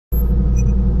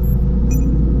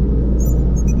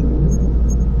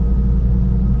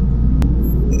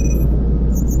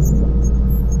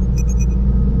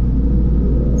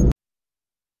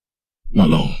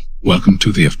Hello, welcome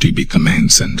to the FTB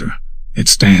Command Center. It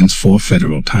stands for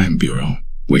Federal Time Bureau.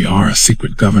 We are a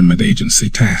secret government agency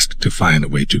tasked to find a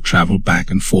way to travel back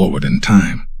and forward in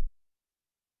time.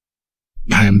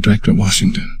 I am Director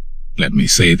Washington. Let me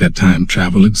say that time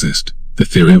travel exists. The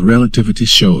theory of relativity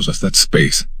shows us that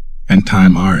space and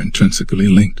time are intrinsically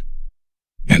linked.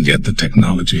 And yet the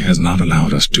technology has not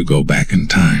allowed us to go back in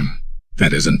time.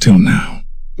 That is, until now.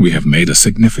 We have made a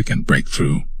significant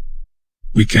breakthrough.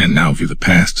 We can now view the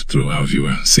past through our viewer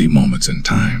and see moments in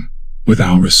time. With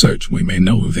our research, we may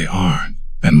know who they are,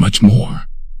 and much more.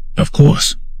 Of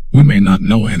course, we may not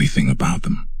know anything about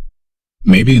them.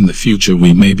 Maybe in the future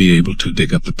we may be able to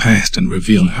dig up the past and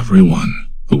reveal everyone.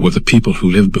 Who were the people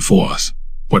who lived before us?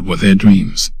 What were their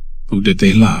dreams? Who did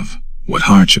they love? What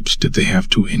hardships did they have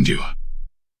to endure?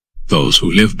 Those who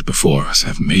lived before us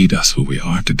have made us who we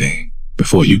are today.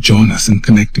 Before you join us in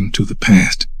connecting to the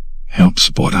past, help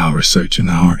support our research and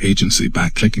our agency by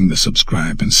clicking the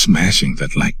subscribe and smashing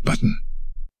that like button.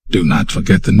 Do not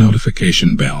forget the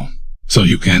notification bell, so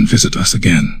you can visit us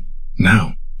again.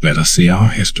 Now, let us see our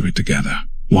history together.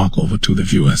 Walk over to the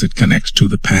view as it connects to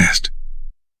the past.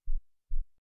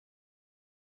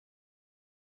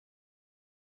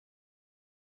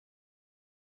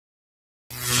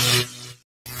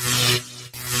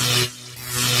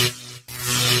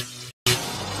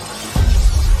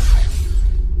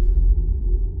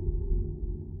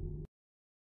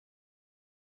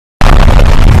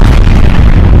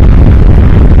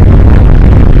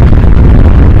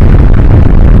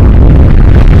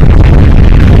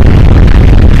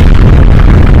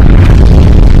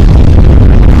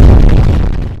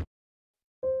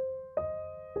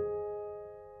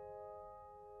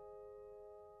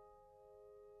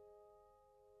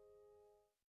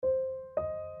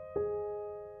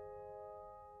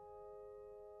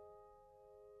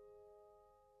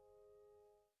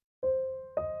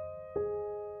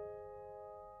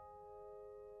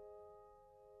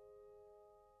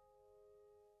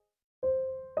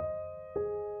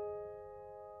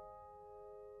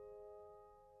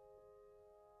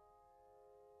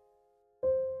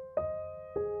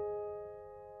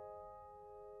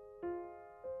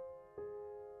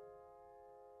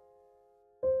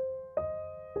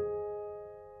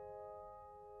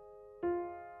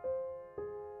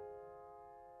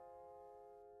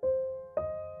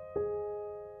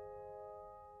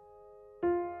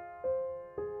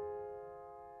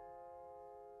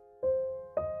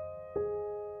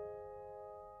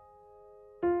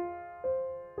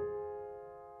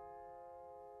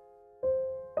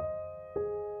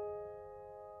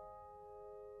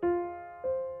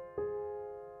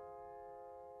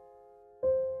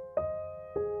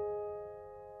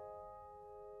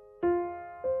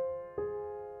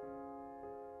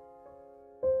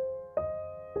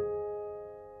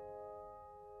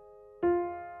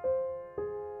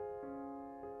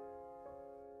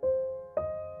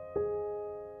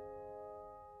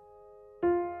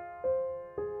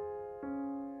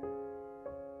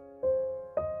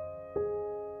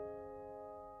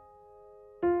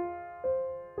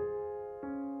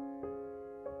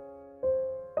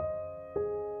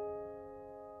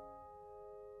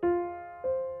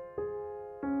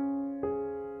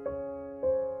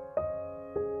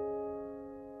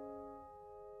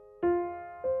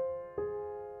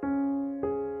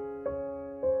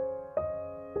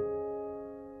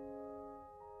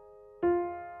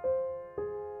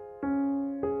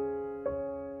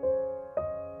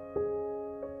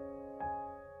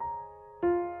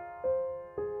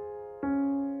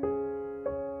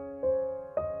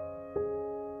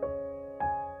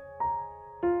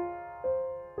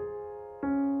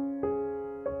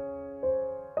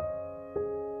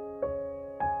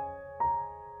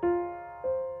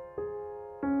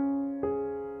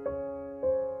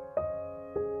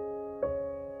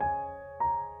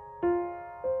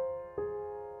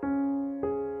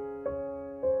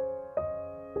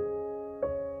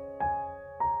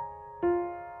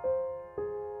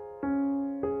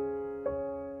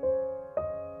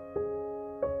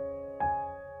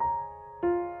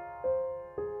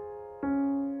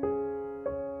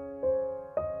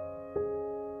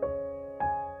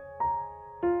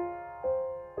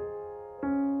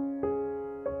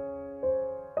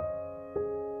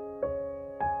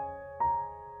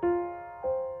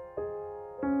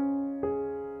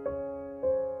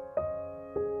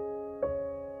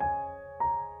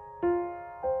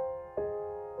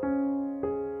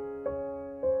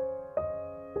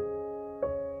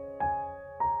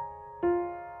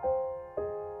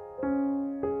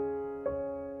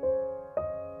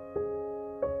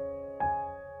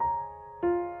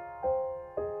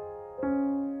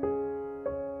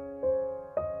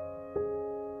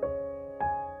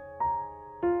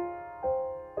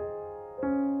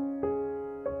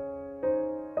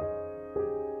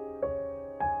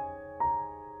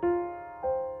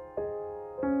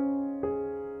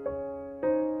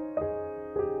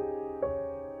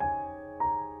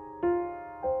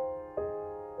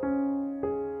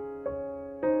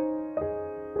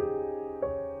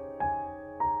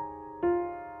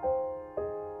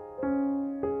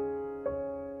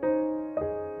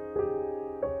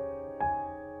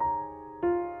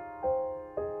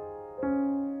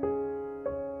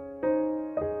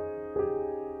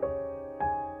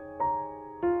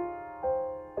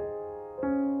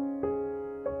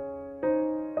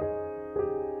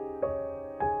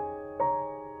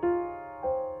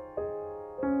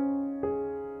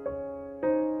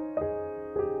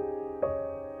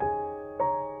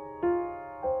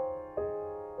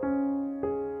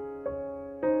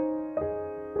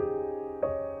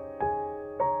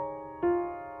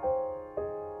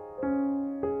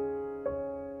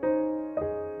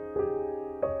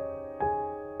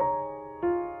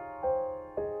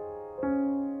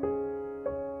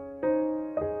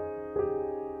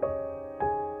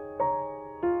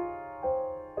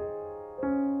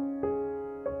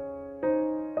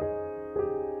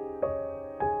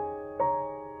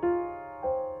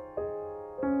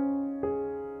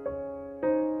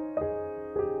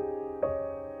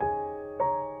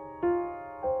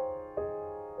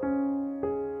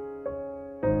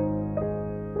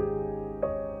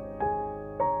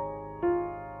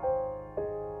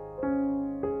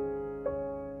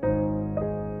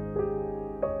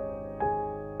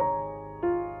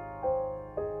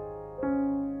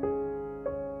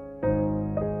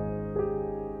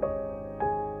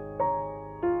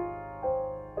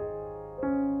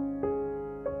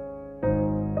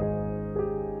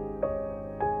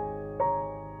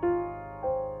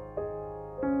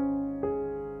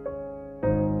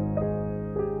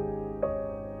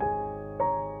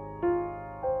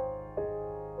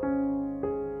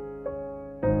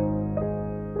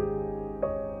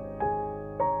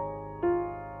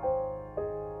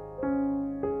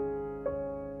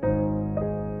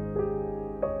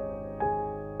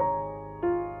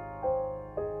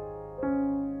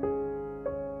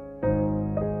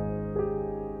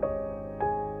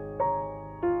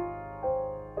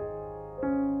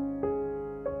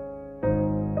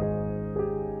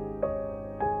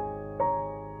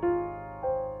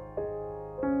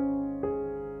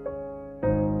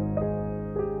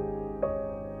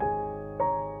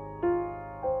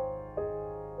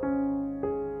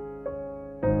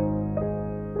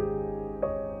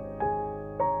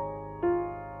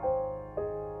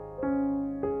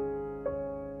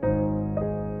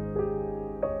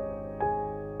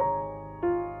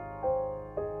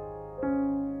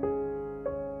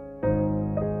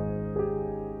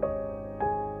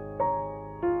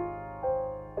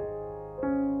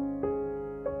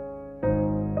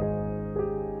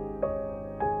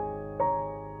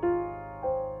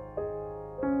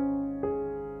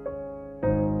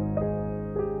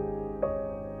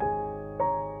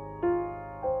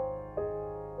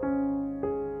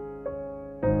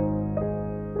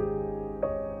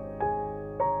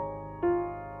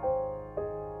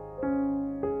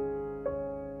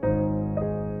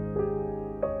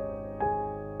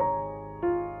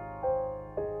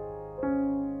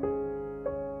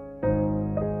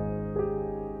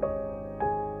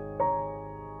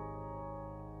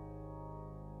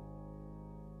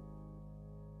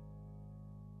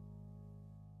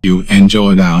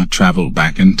 enjoyed our travel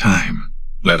back in time.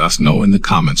 Let us know in the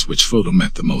comments which photo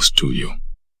meant the most to you.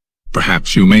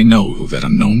 Perhaps you may know who that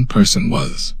unknown person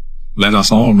was. Let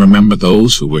us all remember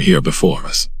those who were here before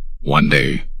us. One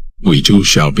day, we too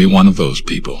shall be one of those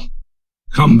people.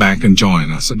 Come back and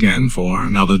join us again for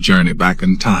another journey back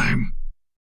in time.